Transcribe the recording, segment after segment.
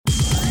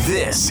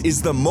This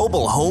is the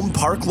Mobile Home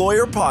Park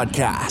Lawyer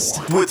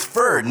Podcast with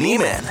Ferd.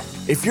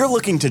 If you're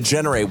looking to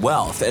generate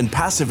wealth and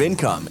passive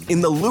income in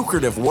the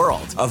lucrative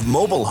world of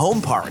mobile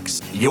home parks,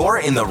 you're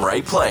in the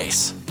right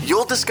place.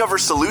 You'll discover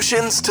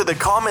solutions to the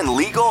common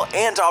legal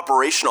and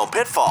operational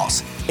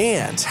pitfalls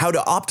and how to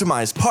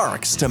optimize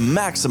parks to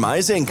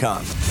maximize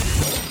income.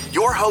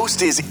 Your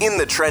host is in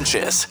the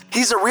trenches.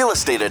 He's a real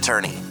estate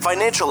attorney,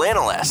 financial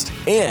analyst,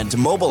 and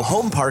mobile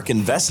home park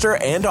investor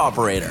and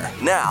operator.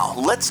 Now,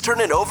 let's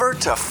turn it over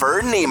to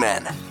Ferd.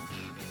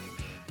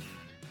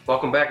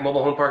 Welcome back,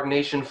 Mobile Home Park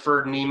Nation.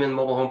 Ferd,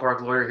 Mobile Home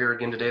Park Lawyer here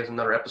again today with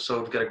another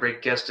episode. We've got a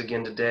great guest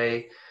again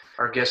today.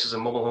 Our guest is a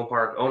mobile home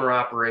park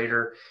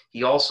owner-operator.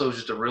 He also is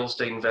just a real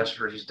estate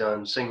investor. He's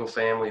done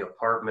single-family,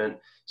 apartment,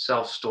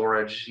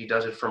 self-storage. He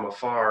does it from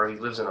afar. He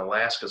lives in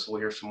Alaska, so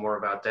we'll hear some more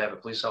about that.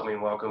 But please help me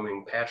in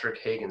welcoming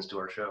Patrick Hagens to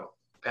our show.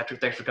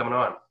 Patrick, thanks for coming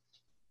on.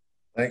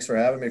 Thanks for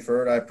having me,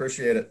 Ferd. I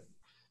appreciate it.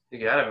 You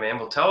got it, man.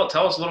 Well, tell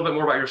us a little bit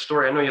more about your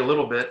story. I know you a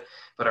little bit,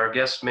 but our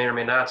guests may or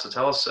may not. So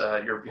tell us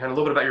a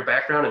little bit about your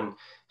background and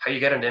how you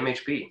got into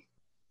MHP.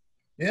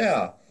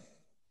 Yeah.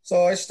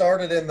 So I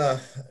started in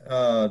the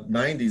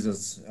 90s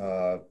as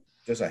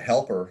just a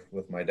helper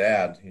with my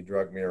dad. He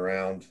drugged me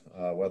around,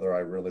 whether I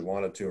really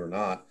wanted to or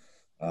not,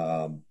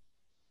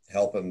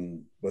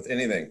 helping with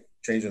anything,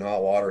 changing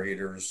hot water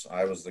heaters.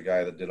 I was the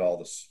guy that did all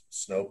the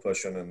snow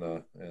pushing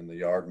and the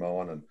yard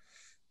mowing. And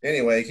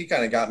anyway, he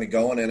kind of got me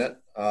going in it.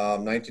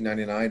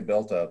 1999,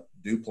 built a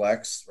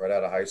duplex right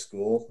out of high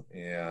school.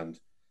 And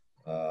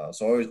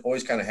so I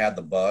always kind of had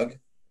the bug.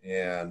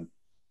 And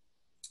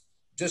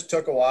just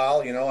took a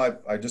while,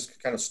 I just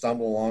kind of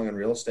stumbled along in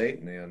real estate,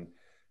 and then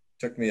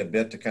took me a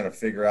bit to kind of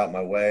figure out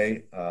my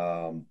way.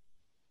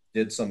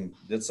 Did some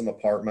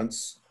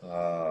apartments,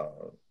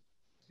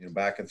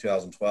 back in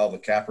 2012, the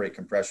cap rate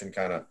compression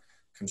kind of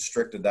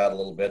constricted that a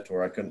little bit to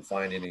where I couldn't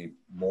find any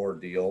more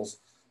deals.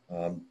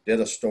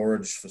 Did a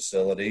storage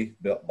facility,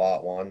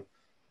 bought one,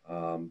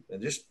 and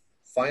just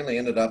finally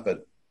ended up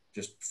at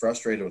just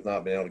frustrated with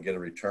not being able to get a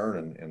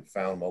return and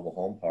found mobile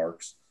home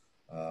parks.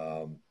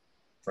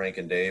 Frank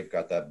and Dave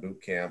got that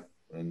boot camp,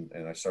 and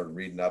I started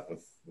reading up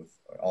with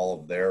all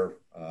of their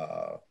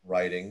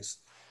writings,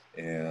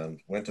 and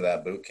went to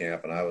that boot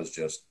camp, and I was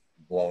just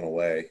blown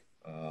away.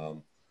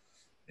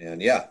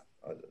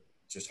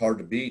 Just hard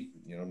to beat,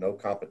 no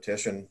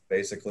competition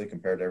basically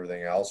compared to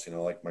everything else.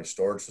 Like my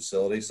storage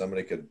facility,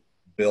 somebody could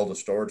build a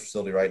storage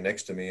facility right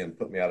next to me and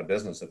put me out of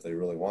business if they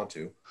really want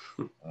to.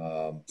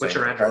 What's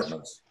your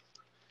address?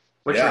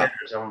 What's your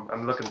address?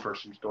 I'm looking for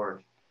some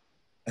storage.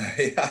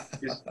 Yeah.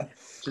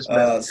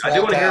 I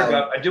do want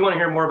to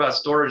hear more about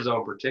storage though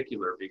in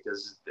particular,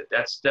 because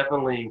that's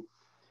definitely,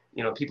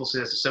 people say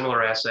it's a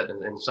similar asset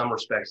in some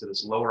respects, that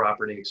it's lower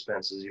operating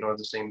expenses. You don't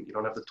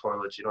have the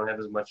toilets, you don't have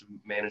as much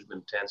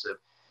management intensive.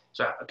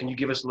 So can you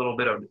give us a little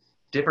bit of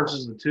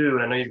differences of the two?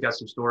 And I know you've got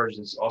some storage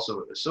that's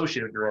also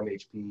associated with your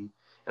MHP,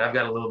 and I've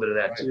got a little bit of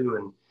that too.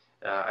 And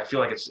I feel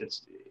like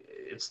it's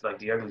like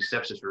the ugly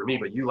stepsister for me,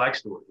 but you like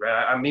storage,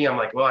 right? I'm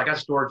like, well, I got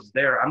storage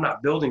there. I'm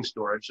not building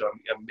storage, so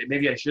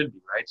maybe I should be,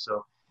 right?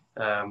 So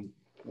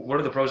what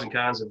are the pros and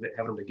cons of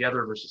having them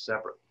together versus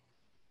separate?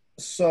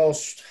 So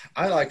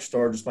I like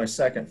storage. It's my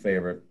second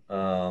favorite.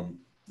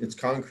 It's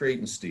concrete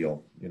and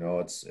steel.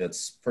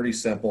 It's pretty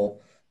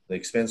simple. The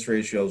expense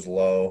ratio is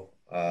low.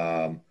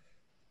 I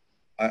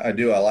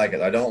like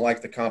it. I don't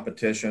like the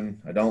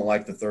competition. I don't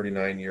like the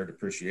 39-year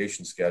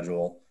depreciation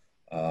schedule.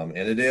 And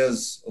it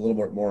is a little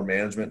bit more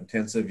management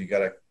intensive. You got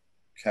to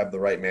have the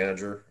right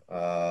manager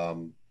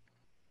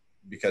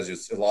because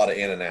it's a lot of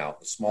in and out.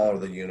 The smaller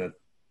the unit,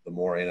 the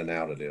more in and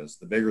out it is.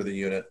 The bigger the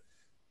unit,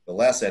 the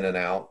less in and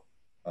out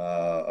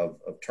of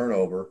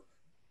turnover,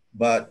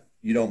 but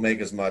you don't make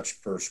as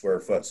much per square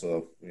foot.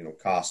 So,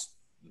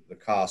 the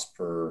cost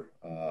per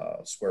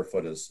square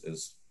foot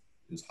is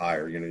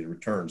higher. Your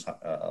returns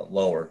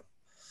lower.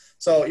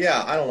 So,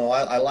 yeah, I don't know.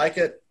 I like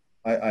it.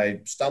 I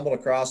stumbled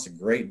across a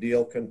great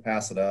deal, couldn't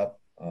pass it up.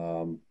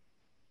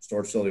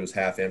 Storage facility was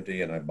half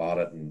empty, and I bought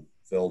it and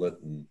filled it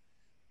and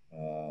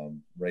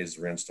raised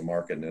the rents to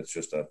market, and it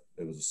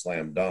was a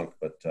slam dunk.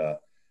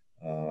 But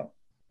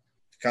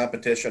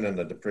competition and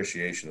the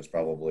depreciation is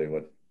probably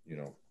what,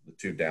 the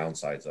two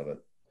downsides of it.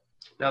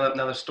 Now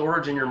the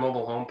storage in your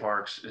mobile home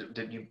parks,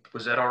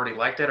 was that already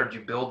like that, or did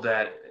you build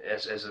that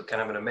as a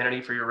kind of an amenity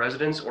for your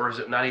residents, or is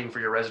it not even for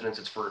your residents,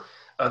 it's for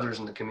others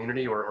in the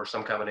community, or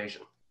some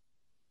combination?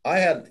 I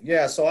had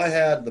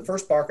the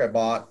first park I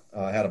bought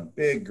had a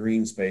big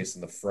green space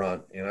in the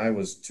front, and I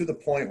was to the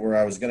point where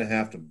I was going to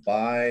have to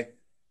buy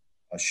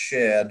a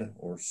shed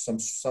or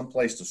some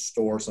place to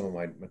store some of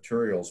my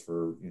materials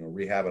for,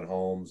 rehabbing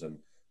homes and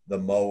the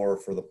mower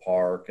for the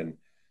park. And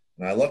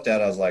I looked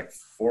at it, I was like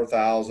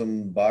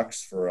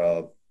 $4,000 for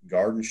a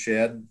garden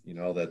shed,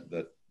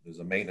 that is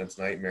a maintenance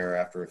nightmare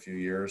after a few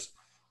years.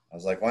 I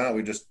was like, why don't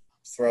we just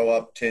throw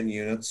up 10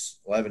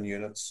 units, 11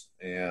 units,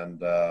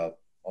 and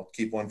I'll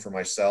keep one for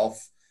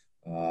myself.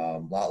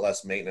 A lot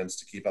less maintenance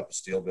to keep up a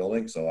steel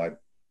building. So I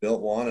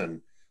built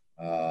one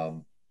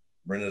and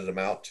rented them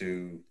out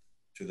to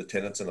to the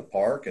tenants in the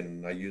park,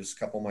 and I use a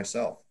couple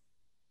myself.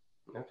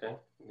 Okay,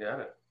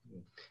 got it.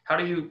 How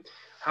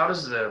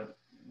does the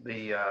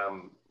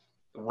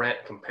rent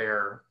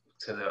compare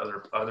to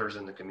the others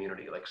in the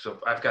community? Like, so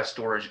I've got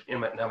storage near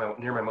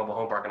my mobile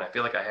home park, and I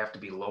feel like I have to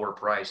be lower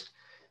priced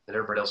than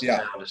everybody else in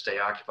town to stay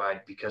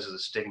occupied because of the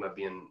stigma of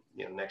being,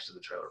 next to the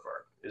trailer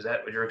park. Is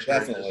that what your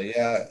experience Definitely, is?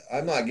 yeah.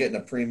 I'm not getting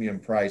a premium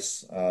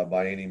price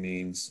by any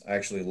means. I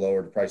actually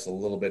lowered the price a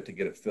little bit to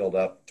get it filled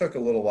up. Took a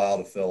little while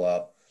to fill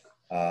up.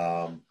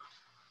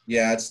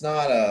 Yeah, it's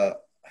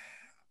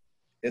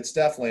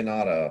definitely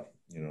not a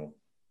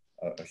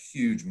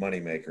huge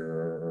moneymaker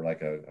or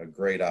like a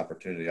great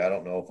opportunity. I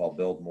don't know if I'll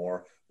build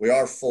more. We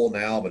are full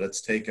now, but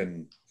it's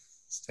taken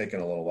a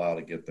little while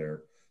to get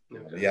there.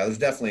 Okay. Yeah, there's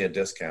definitely a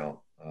discount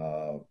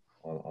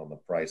on the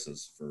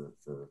prices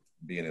for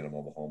being in a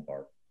mobile home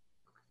park.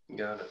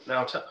 Got it.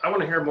 Now I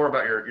want to hear more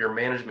about your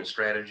management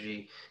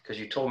strategy, because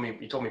you told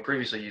me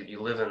previously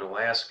you live in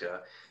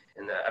Alaska,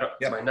 and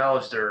to my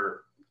knowledge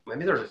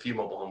maybe there's a few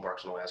mobile home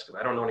parks in Alaska.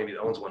 I don't know anybody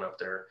that owns one up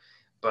there,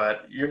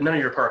 but none of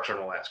your parks are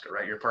in Alaska,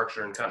 right? Your parks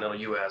are in continental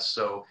U.S.,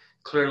 so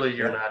clearly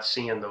you're not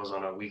seeing those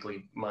on a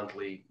weekly,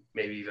 monthly,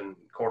 maybe even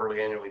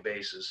quarterly, annually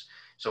basis.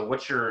 So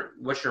what's your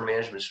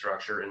management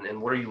structure,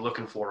 and what are you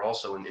looking for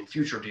also in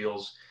future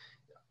deals?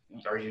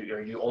 Are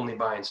you only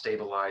buying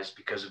stabilized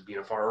because of being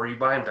a farm, or are you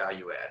buying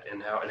value add?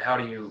 And how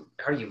do you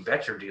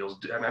vet your deals?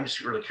 I'm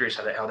just really curious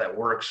how that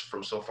works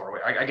from so far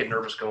away. I get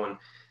nervous going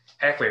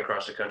halfway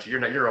across the country.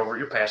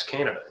 You're past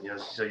Canada,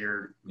 so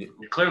you're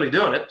clearly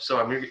doing it. So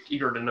I'm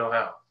eager to know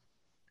how.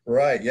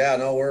 Right. Yeah.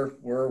 No,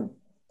 we're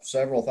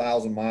several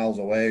thousand miles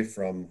away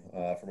from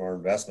our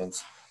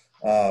investments.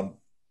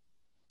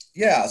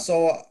 Yeah.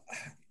 So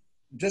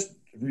just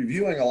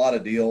reviewing a lot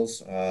of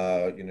deals, you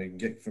can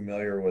get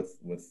familiar with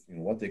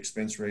what the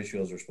expense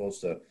ratios are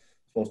supposed to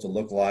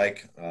look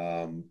like.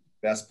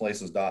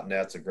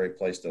 Bestplaces.net's a great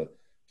place to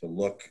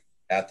look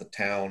at the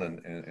town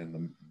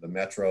and the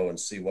metro and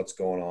see what's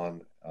going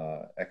on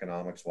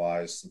economics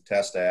wise. Some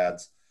test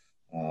ads,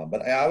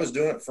 but I was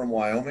doing it from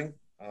Wyoming.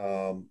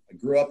 I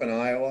grew up in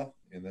Iowa,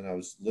 and then I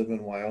was living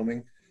in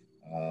Wyoming.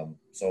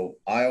 So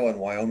Iowa and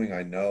Wyoming,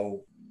 I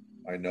know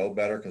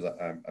better because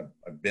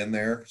I've been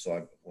there.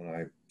 So when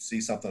I see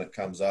something that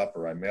comes up,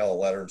 or I mail a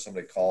letter and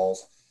somebody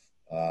calls,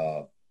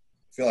 I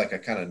feel like I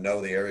kind of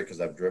know the area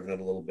because I've driven it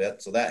a little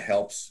bit. So that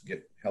helps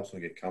me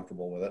get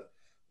comfortable with it.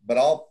 But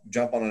I'll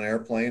jump on an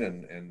airplane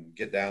and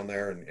get down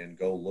there and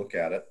go look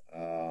at it.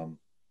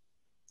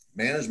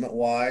 Management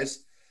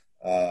wise,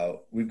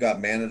 we've got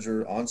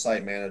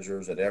on-site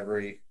managers at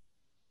every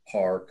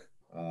park,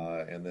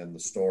 and then the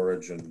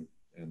storage and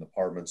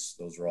apartments.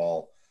 Those are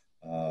all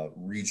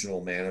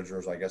regional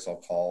managers, I guess I'll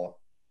call.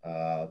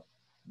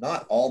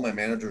 Not all my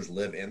managers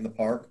live in the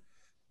park.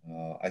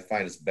 I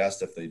find it's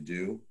best if they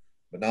do,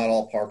 but not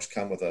all parks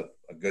come with a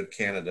good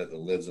candidate that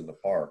lives in the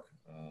park.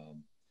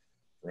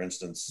 For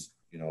instance,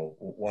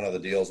 one of the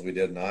deals we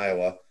did in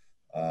Iowa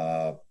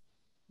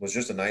was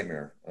just a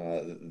nightmare.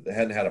 They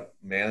hadn't had a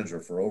manager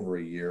for over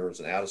a year. It was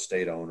an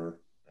out-of-state owner,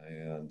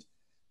 and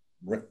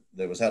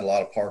had a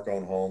lot of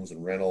park-owned homes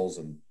and rentals,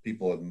 and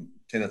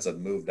tenants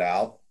had moved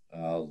out.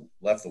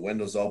 Left the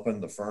windows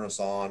open, the furnace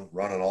on,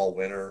 running all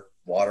winter.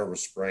 Water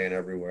was spraying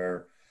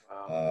everywhere.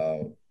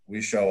 Wow.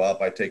 We show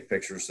up, I take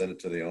pictures, send it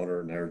to the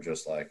owner, and they're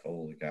just like,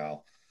 "Holy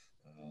cow!"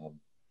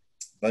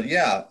 But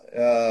yeah,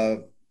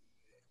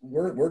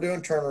 we're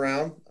doing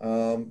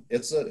turnaround.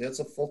 It's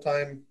a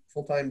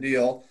full-time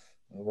deal.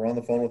 We're on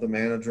the phone with the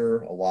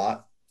manager a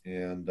lot,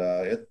 and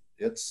it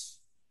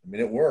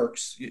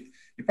works.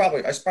 I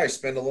probably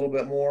spend a little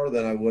bit more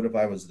than I would if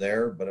I was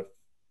there, but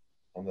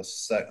on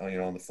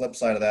the flip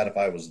side of that, if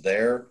I was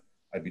there,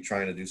 I'd be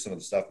trying to do some of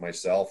the stuff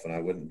myself, and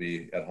I wouldn't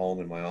be at home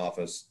in my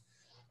office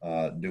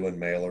doing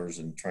mailers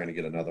and trying to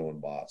get another one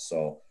bought.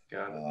 So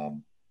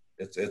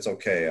it's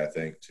okay, I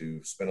think,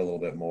 to spend a little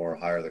bit more,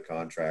 hire the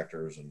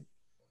contractors, and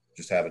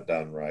just have it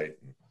done right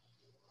and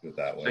do it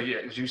that way. So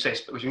yeah,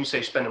 when you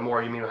say spending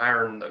more, you mean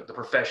hiring the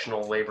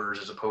professional laborers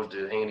as opposed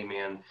to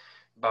handyman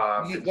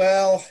Bob?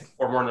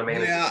 Or more on the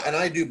management side? And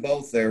I do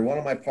both there. One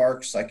of my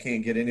parks, I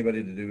can't get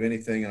anybody to do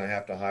anything, and I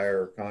have to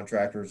hire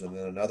contractors. And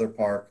then another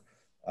park,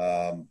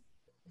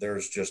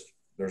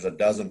 there's a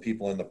dozen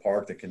people in the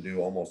park that can do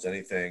almost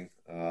anything.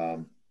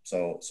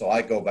 So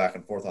I go back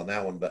and forth on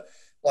that one. But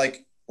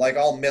like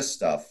I'll miss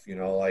stuff,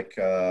 like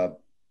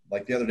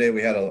the other day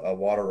we had a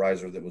water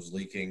riser that was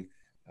leaking.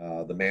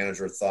 The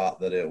manager thought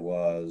that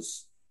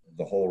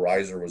the whole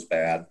riser was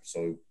bad,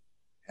 so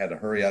had to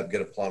hurry up,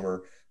 get a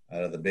plumber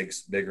out of the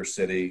bigger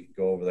city,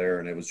 go over there,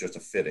 and it was just a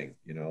fitting,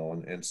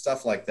 and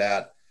stuff like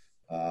that.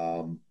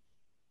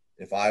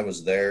 If I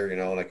was there,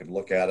 and I could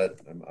look at it,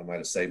 I might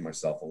have saved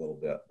myself a little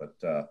bit. But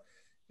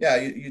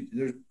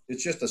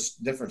it's just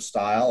a different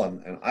style,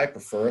 and I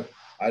prefer it.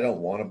 I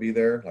don't want to be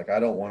there. Like, I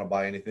don't want to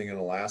buy anything in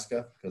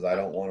Alaska because I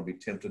don't want to be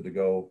tempted to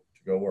go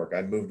work.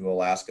 I moved to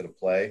Alaska to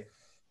play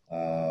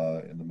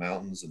in the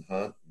mountains and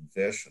hunt and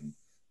fish, and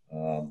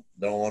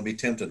don't want to be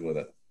tempted with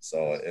it.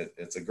 So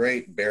it's a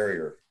great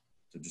barrier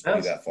to just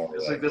be that far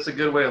away. That's a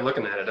good way of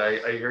looking at it.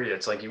 I hear you.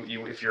 It's like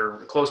you if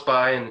you're close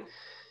by and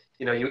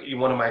you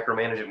want to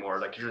micromanage it more.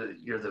 Like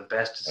you're the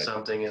best at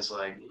something. Is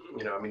like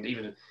I mean,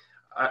 even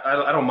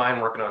I don't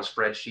mind working on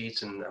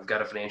spreadsheets, and I've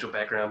got a financial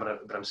background,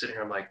 but I'm sitting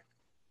here. I'm like,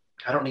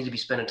 I don't need to be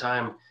spending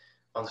time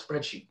on the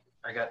spreadsheet.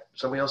 I got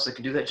somebody else that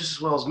can do that just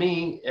as well as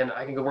me, and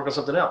I can go work on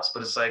something else.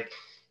 But it's like,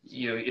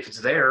 if it's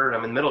there and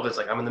I'm in the middle of it, it's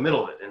like I'm in the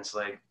middle of it, and it's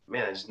like,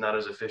 man, it's not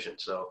as efficient.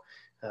 So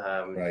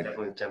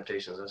definitely the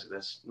temptations.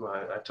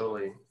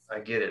 I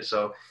get it.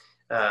 So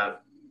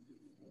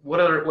what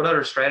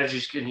other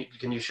strategies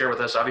can you share with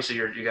us? Obviously,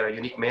 you got a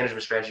unique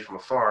management strategy from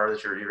afar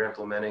that you're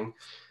implementing.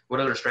 What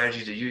other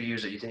strategies do you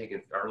use that you think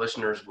our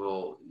listeners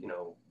will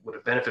would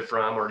have benefit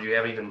from, or do you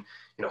have even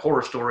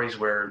horror stories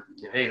where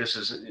hey, this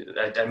is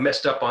I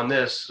messed up on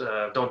this,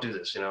 don't do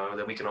this,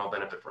 that we can all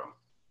benefit from?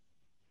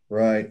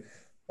 Right.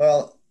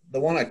 Well, the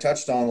one I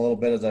touched on a little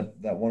bit is that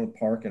one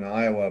park in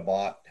Iowa I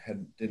bought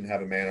didn't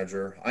have a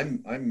manager.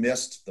 I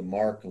missed the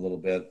mark a little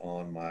bit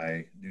on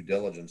my due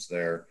diligence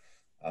there.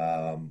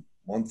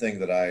 One thing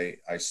that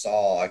I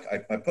saw,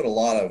 I put a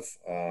lot of,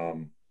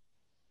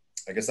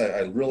 I guess I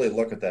really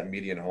look at that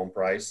median home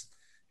price,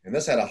 and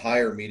this had a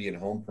higher median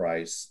home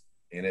price,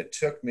 and it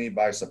took me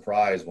by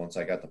surprise once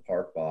I got the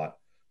park bought.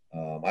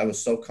 I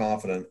was so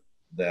confident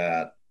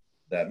that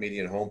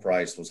median home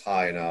price was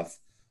high enough.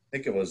 I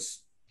think it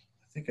was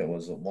a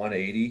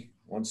 180,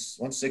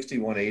 160,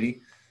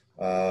 180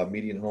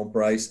 median home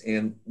price.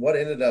 And what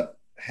ended up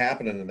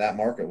happening in that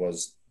market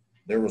was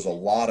there was a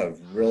lot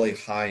of really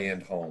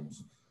high-end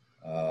homes.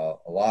 A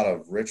lot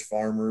of rich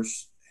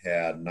farmers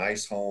had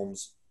nice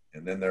homes,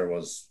 and then there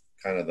was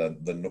kind of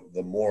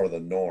the more of the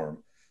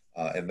norm,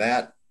 and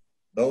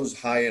those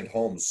high-end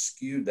homes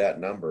skewed that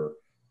number.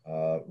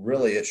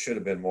 Really, it should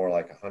have been more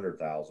like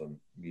 100,000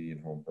 median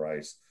home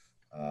price.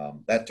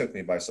 That took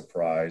me by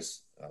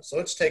surprise. So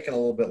it's taken a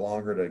little bit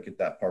longer to get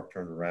that park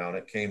turned around.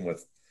 It came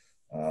with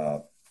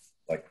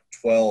like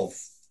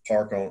 16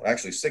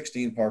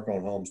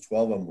 park-owned homes.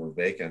 12 of them were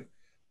vacant,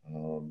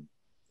 and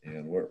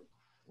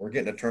we're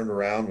getting it turned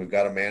around. We've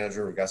got a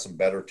manager. We've got some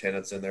better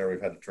tenants in there.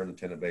 We've had to turn the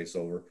tenant base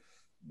over.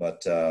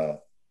 But, I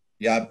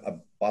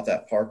bought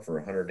that park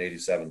for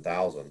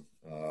 $187,000.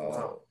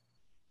 Wow.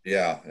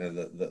 Yeah, and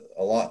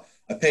a lot.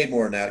 I paid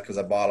more than that because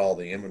I bought all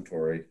the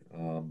inventory.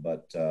 So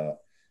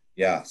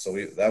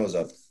that was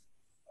a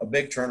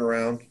big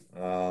turnaround.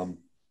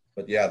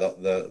 But yeah,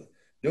 the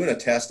doing a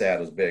test ad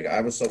was big.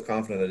 I was so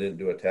confident I didn't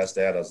do a test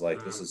ad. I was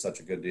like, this is such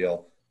a good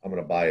deal. I'm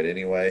going to buy it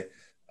anyway.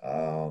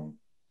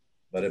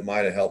 But it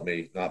might have helped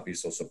me not be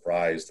so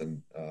surprised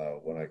and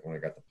when I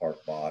got the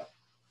park bought.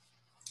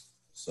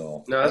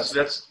 So no,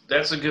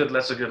 that's a good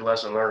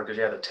lesson learned,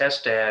 because the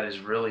test ad is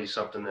really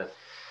something that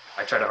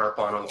I try to harp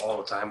on all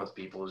the time with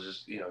people. Is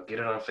just get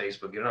it on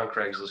Facebook, get it on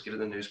Craigslist, get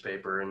it in the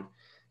newspaper, and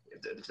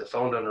if the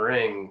phone doesn't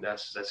ring,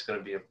 that's going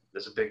to be a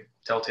big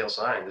telltale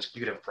sign. You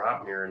could have a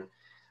problem here. And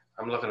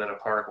I'm looking at a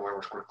park where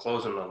we're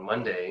closing on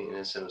Monday, and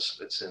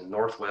it's in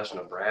northwest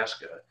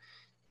Nebraska,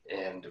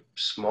 and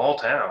small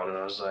town. And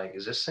I was like,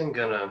 is this thing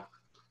gonna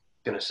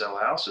sell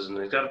houses? And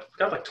they've got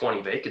like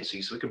 20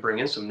 vacancies, so we could bring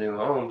in some new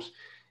homes.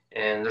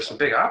 And there's some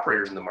big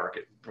operators in the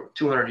market,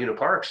 200 unit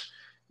parks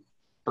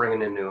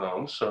bringing in new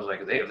homes. So I was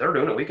like, if they're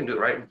doing it, we can do it,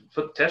 right?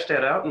 Put the test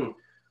ad out, and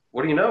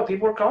what do you know?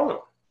 People are calling.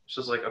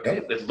 So it's like, okay,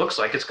 It looks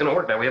like it's going to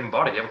work. Now we haven't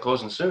bought it, you haven't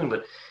closing soon,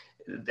 but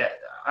that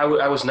I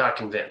was not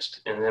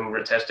convinced. And then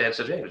the test ad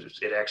said, hey,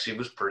 it actually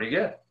was pretty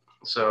good.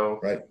 So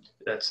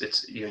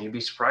you'd be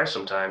surprised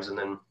sometimes. And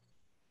then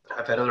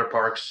I've had other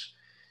parks,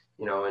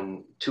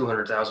 in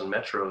 200,000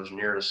 metros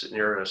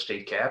near a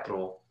state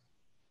capital,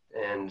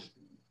 and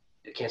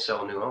you can't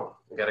sell a new home.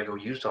 You got to go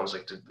used homes.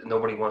 Like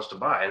nobody wants to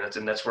buy,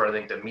 and that's where I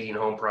think the median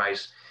home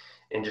price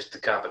and just the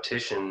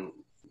competition,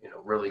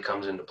 really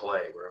comes into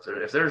play. Where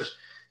if there's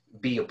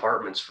B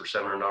apartments for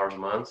 $700 a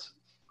month,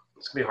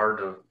 it's gonna be hard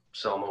to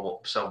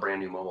sell brand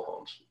new mobile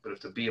homes. But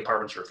if the B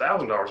apartments are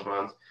 $1,000 a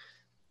month,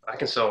 I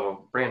can sell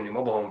a brand new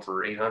mobile home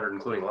for $800,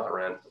 including lot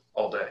rent,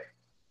 all day.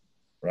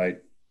 Right.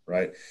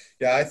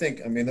 Yeah, I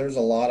think there's a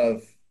lot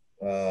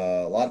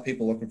of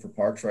people looking for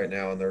parks right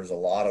now, and there's a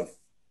lot of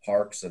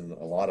parks and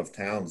a lot of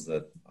towns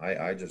that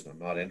I just am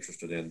not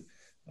interested in.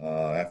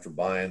 After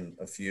buying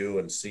a few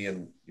and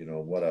seeing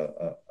what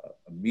a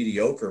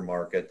mediocre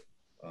market,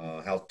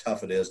 how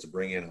tough it is to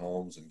bring in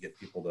homes and get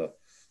people to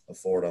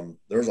afford them.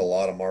 There's a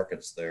lot of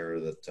markets there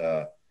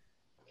that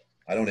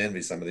I don't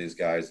envy some of these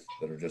guys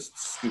that are just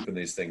scooping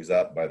these things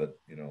up by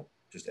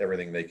just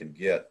everything they can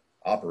get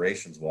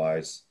operations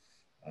wise,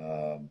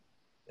 and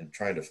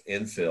trying to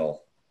infill.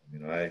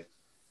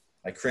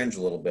 I cringe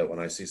a little bit when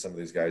I see some of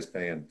these guys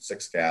paying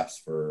 6 caps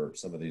for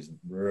some of these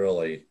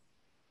really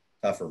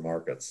tougher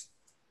markets.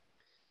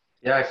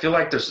 Yeah, I feel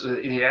like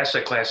the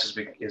asset class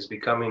is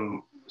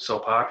becoming so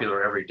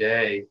popular every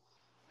day.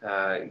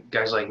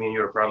 Guys like me and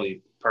you are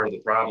probably part of the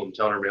problem,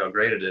 telling everybody how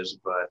great it is,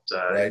 but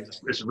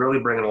it's really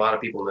bringing a lot of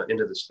people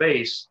into the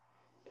space,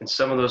 and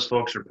some of those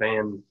folks are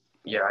paying.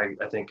 Yeah,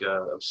 I think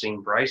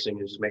obscene pricing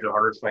is just making it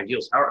harder to find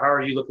deals. How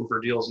are you looking for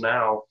deals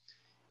now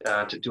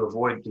to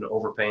avoid,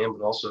 overpaying,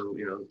 but also,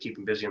 keep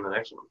them busy in the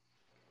next one.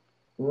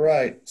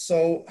 Right.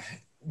 So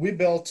we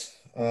built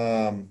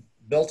a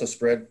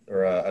spread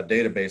or a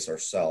database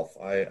ourselves.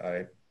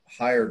 I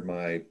hired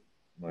my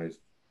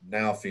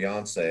now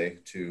fiance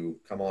to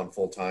come on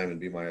full time and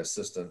be my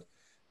assistant.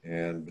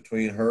 And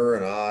between her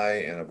and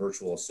I and a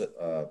virtual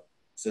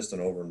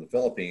assistant over in the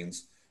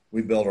Philippines,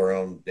 we built our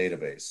own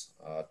database,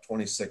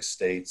 26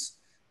 states,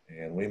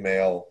 and we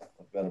mail.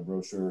 I've got a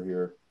brochure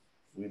here.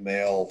 We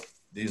mail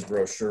these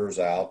brochures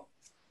out,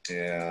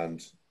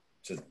 and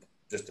to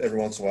just every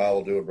once in a while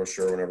we'll do a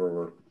brochure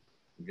whenever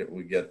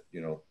we get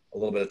a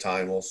little bit of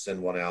time. We'll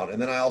send one out,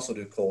 and then I also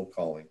do cold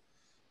calling,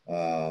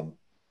 and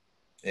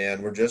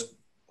I'm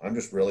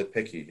just really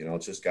picky.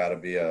 It's just got to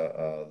be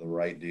the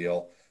right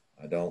deal.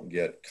 I don't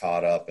get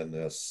caught up in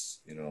this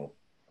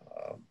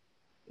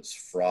this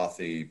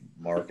frothy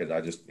market. I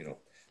just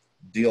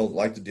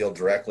like to deal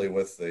directly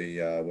with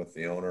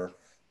the owner.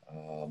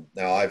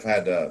 Now I've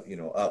had to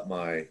up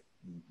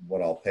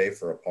what I'll pay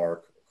for a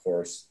park, of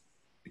course,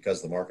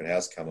 because the market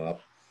has come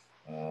up.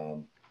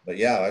 But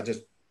yeah, I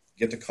just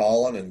get to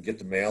calling and get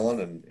to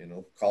mailing,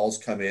 and calls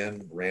come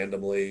in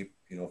randomly,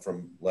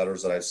 from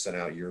letters that I sent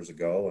out years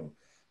ago, and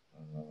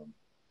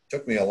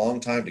took me a long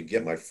time to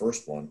get my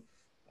first one.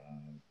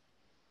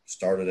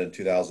 Started in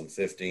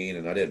 2015,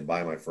 and I didn't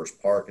buy my first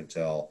park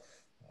until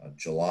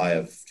July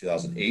of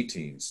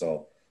 2018.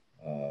 So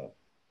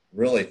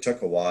really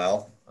took a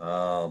while.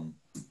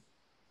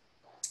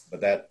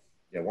 But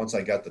once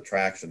I got the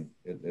traction,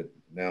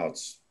 now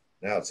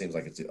it seems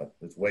like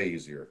it's way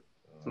easier.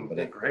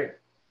 But great.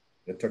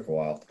 It took a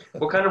while.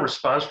 What kind of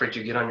response rate do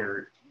you get on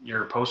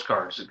your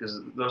postcards? Because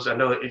those, I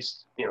know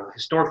it's,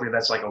 historically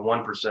that's like a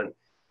 1%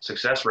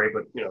 success rate,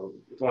 but it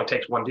only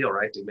takes one deal,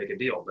 right, to make a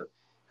deal. But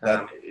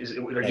are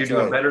you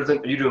doing better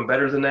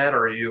than that, or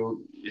are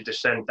you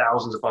just send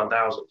thousands upon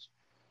thousands?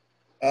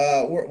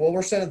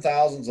 We're sending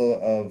thousands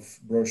of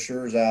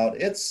brochures out.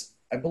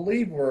 I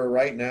believe we're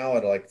right now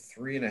at like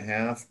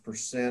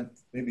 3.5%,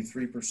 maybe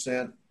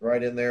 3%,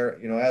 right in there.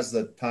 As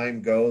the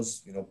time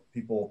goes,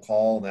 people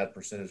call and that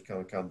percentage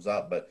kind of comes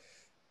up. But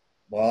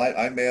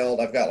I've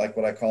got like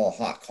what I call a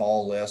hot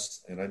call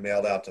list, and I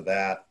mailed out to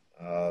that.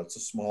 It's a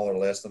smaller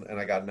list, and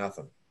I got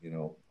nothing.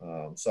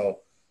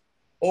 So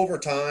over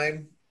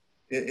time,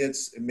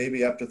 it's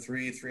maybe up to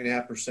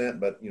 3.5%,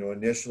 but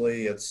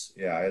initially it's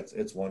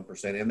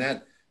 1%, and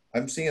that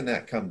I'm seeing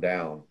that come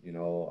down.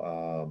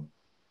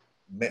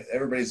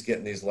 Everybody's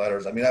getting these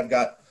letters. I mean, I've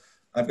got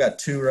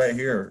two right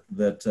here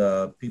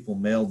that people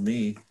mailed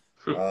me,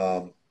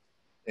 and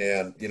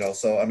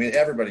so I mean,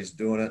 everybody's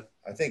doing it.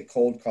 I think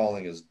cold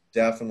calling is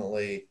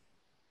definitely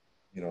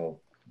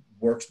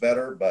works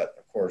better, but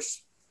of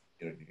course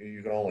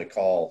you can only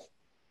call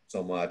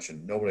so much,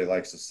 and nobody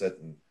likes to sit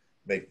and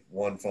make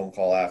one phone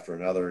call after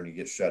another and you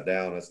get shut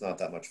down. It's not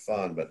that much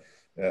fun, but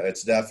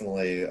it's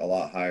definitely a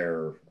lot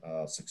higher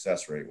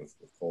success rate with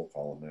cold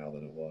calling now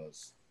than it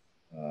was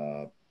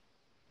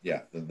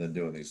than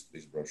doing these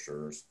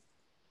brochures.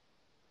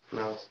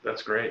 No,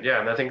 that's great.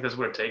 Yeah, and I think that's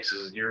what it takes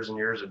is years and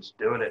years of just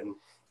doing it. And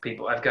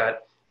people, I've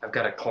got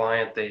a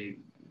client, they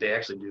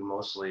actually do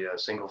mostly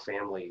single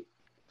family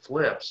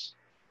flips,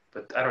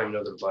 but I don't even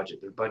know their budget.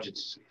 Their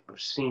budget's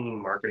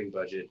obscene marketing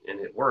budget,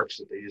 and it works.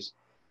 That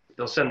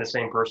they'll send the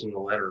same person a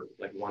letter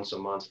like once a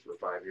month for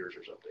 5 years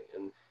or something,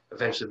 and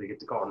eventually they get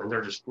the call, and then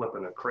they're just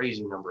flipping a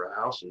crazy number of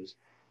houses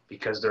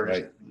because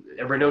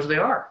everybody knows who they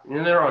are,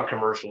 and they're on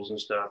commercials and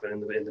stuff, and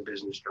in the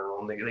business journal,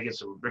 and they're getting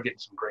some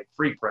great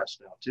free press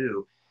now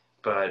too.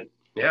 But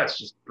yeah, it's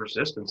just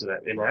persistence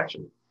in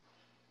action.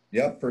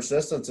 Yep,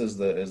 persistence is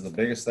the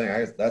biggest thing.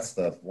 That's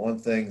the one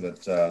thing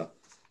that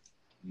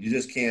you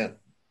just can't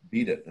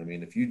beat it. I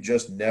mean, if you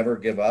just never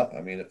give up,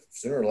 I mean,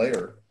 sooner or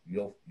later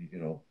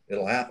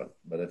it'll happen.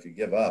 But if you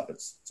give up,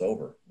 it's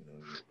over.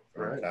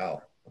 Right.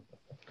 Out.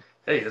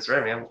 Hey, that's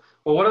right, man.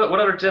 Well, what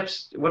other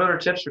tips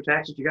for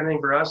taxes? You got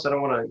anything for us? I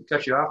don't want to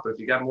cut you off, but if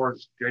you got more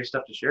great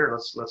stuff to share,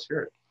 let's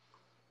hear it.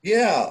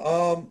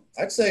 Yeah,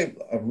 I'd say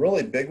a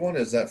really big one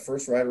is that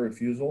first right of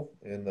refusal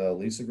in the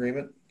lease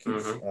agreement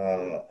keeps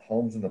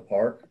homes in the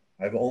park.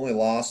 I've only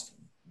lost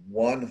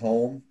one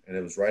home, and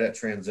it was right at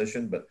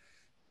transition. But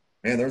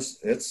man,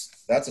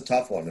 that's a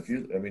tough one.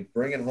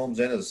 Bringing homes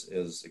in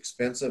is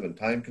expensive and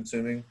time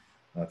consuming.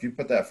 If you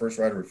put that first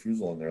right of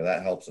refusal in there,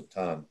 that helps a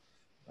ton.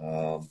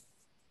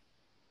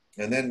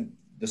 And then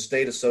the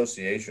state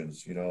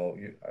associations,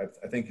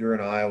 I think you're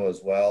in Iowa as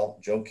well.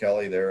 Joe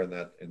Kelly there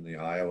in the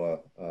Iowa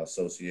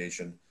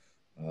Association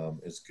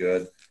is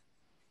good.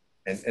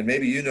 And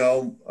maybe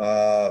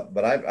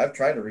but I've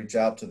tried to reach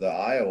out to the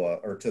Iowa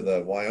or to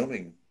the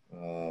Wyoming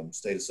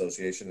State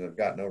Association, and I've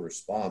got no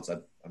response.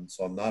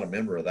 I'm not a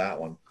member of that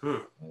one.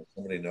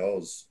 Somebody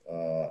knows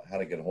how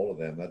to get a hold of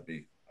them.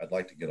 I'd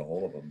like to get a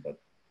hold of them, but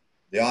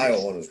the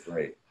Iowa one is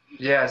great.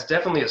 Yeah, it's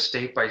definitely a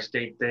state by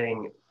state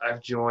thing.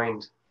 I've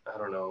joined, I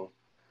don't know,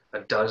 a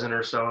dozen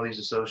or so of these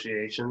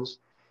associations,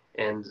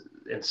 and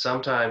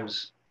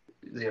sometimes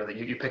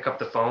you pick up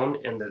the phone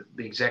and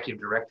the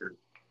executive director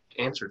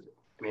answers it.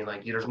 I mean,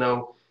 like there's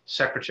no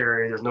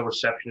secretary. There's no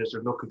receptionist.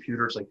 There's no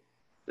computers.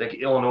 Like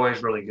Illinois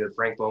is really good.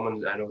 Frank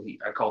Bowman, I know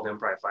I called him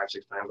probably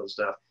 5-6 times on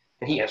stuff,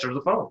 and he answers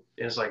the phone.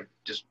 And it's like,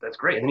 that's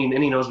great. And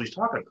he knows what he's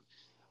talking about.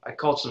 I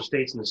called some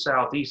states in the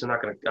Southeast. I'm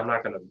not gonna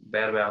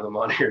badmouth them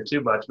on here too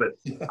much, but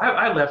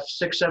I left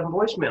 6-7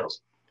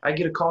 voicemails. I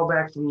get a call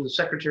back from the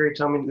secretary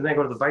telling me, then I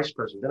go to the vice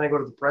president, then I go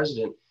to the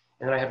president,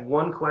 and I had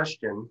one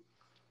question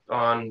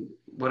on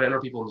what other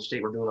people in the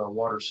state were doing on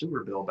water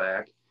sewer bill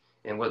back,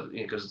 and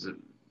because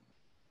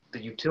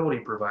the utility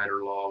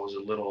provider law was a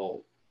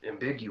little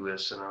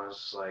ambiguous, and I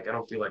was like, I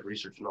don't feel like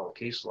researching all the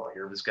case law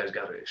here. This guy's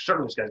got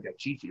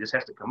cheat sheet. This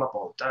has to come up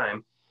all the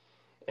time.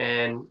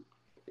 And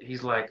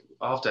he's like,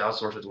 I'll have to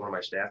outsource it to one of my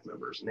staff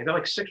members. And they got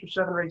like 6 or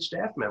 7 or 8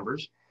 staff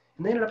members,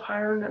 and they ended up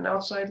hiring an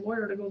outside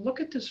lawyer to go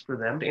look at this for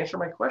them to answer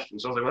my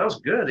questions. So I was like, well, that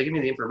was good. They gave me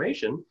the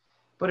information,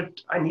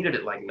 but I needed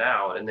it like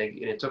now, and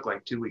it took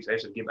like 2 weeks.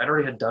 I'd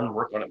already had done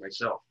work on it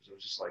myself, so it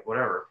was just like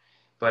whatever.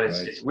 But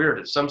it's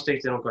weird. Some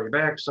states they don't call you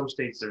back. Some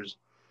states there's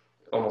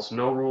almost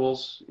no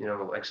rules.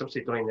 Like some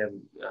states don't even have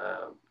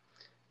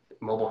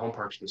mobile home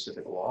park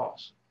specific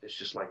laws. It's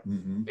just like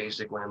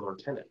basic landlord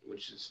tenant,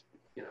 which is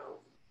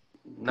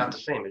not the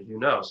same as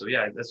So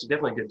yeah, that's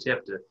definitely a good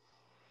tip to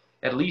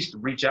at least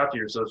reach out to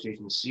your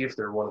association and see if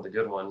they're one of the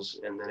good ones,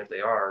 and then if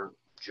they are,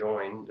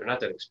 join. They're not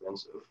that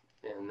expensive,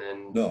 and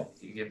then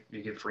you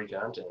get free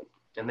content.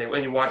 And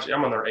when you watch,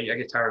 I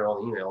get tired of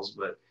all the emails,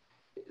 but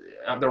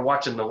they're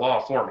watching the law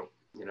for me.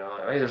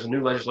 Hey, there's a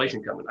new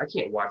legislation coming. I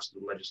can't watch the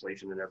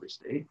legislation in every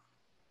state,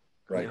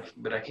 right?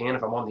 But I can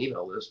if I'm on the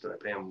email list and I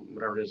pay them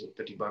whatever it is,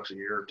 $50 a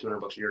year or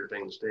 $200 a year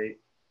depending on the state.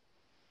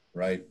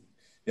 Right.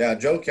 Yeah,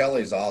 Joe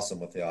Kelly's awesome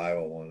with the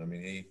Iowa one. I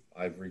mean,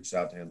 I've reached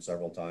out to him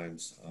several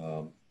times.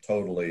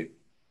 Totally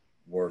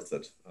worth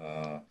it.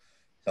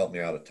 Helped me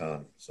out a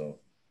ton. So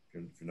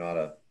if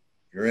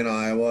you're in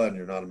Iowa and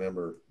you're not a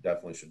member,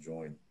 definitely should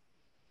join.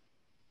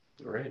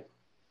 Great.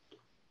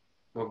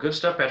 Well, good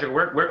stuff, Patrick.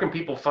 Where can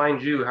people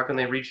find you? How can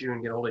they reach you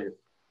and get hold of you?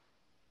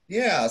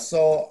 Yeah,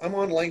 so I'm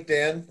on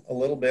LinkedIn a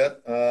little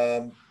bit.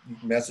 You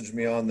can message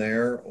me on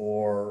there,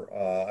 or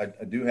I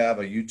do have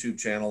a YouTube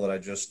channel that I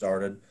just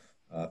started,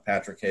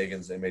 Patrick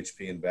Hagens,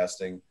 MHP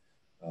Investing.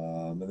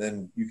 And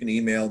then you can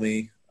email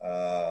me,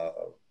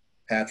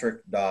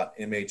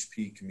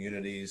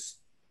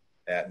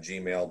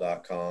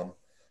 patrick.mhpcommunities@gmail.com.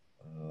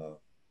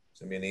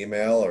 Send me an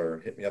email or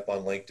hit me up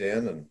on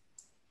LinkedIn, and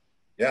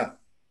yeah,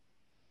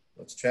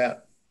 let's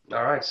chat.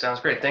 All right. Sounds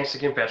great. Thanks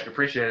again, Patrick.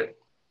 Appreciate it.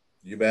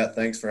 You bet.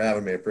 Thanks for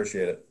having me.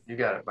 Appreciate it. You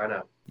got it. Bye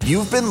now.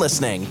 You've been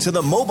listening to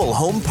the Mobile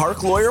Home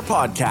Park Lawyer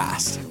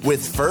Podcast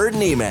with Ferd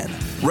Neiman.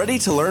 Ready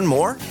to learn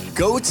more?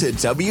 Go to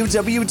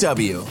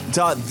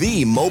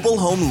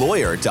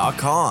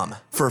www.themobilehomelawyer.com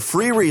for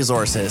free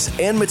resources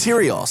and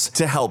materials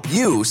to help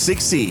you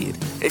succeed.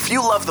 If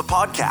you love the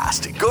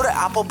podcast, go to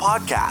Apple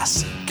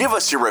Podcasts, give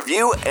us your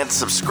review, and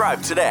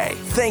subscribe today.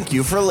 Thank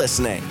you for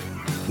listening.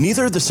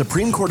 Neither the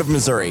Supreme Court of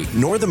Missouri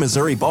nor the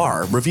Missouri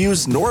Bar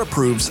reviews nor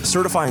approves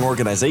certifying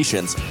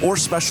organizations or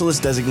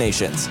specialist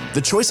designations. The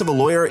choice of a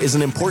lawyer is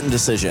an important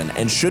decision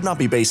and should not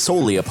be based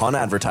solely upon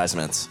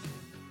advertisements.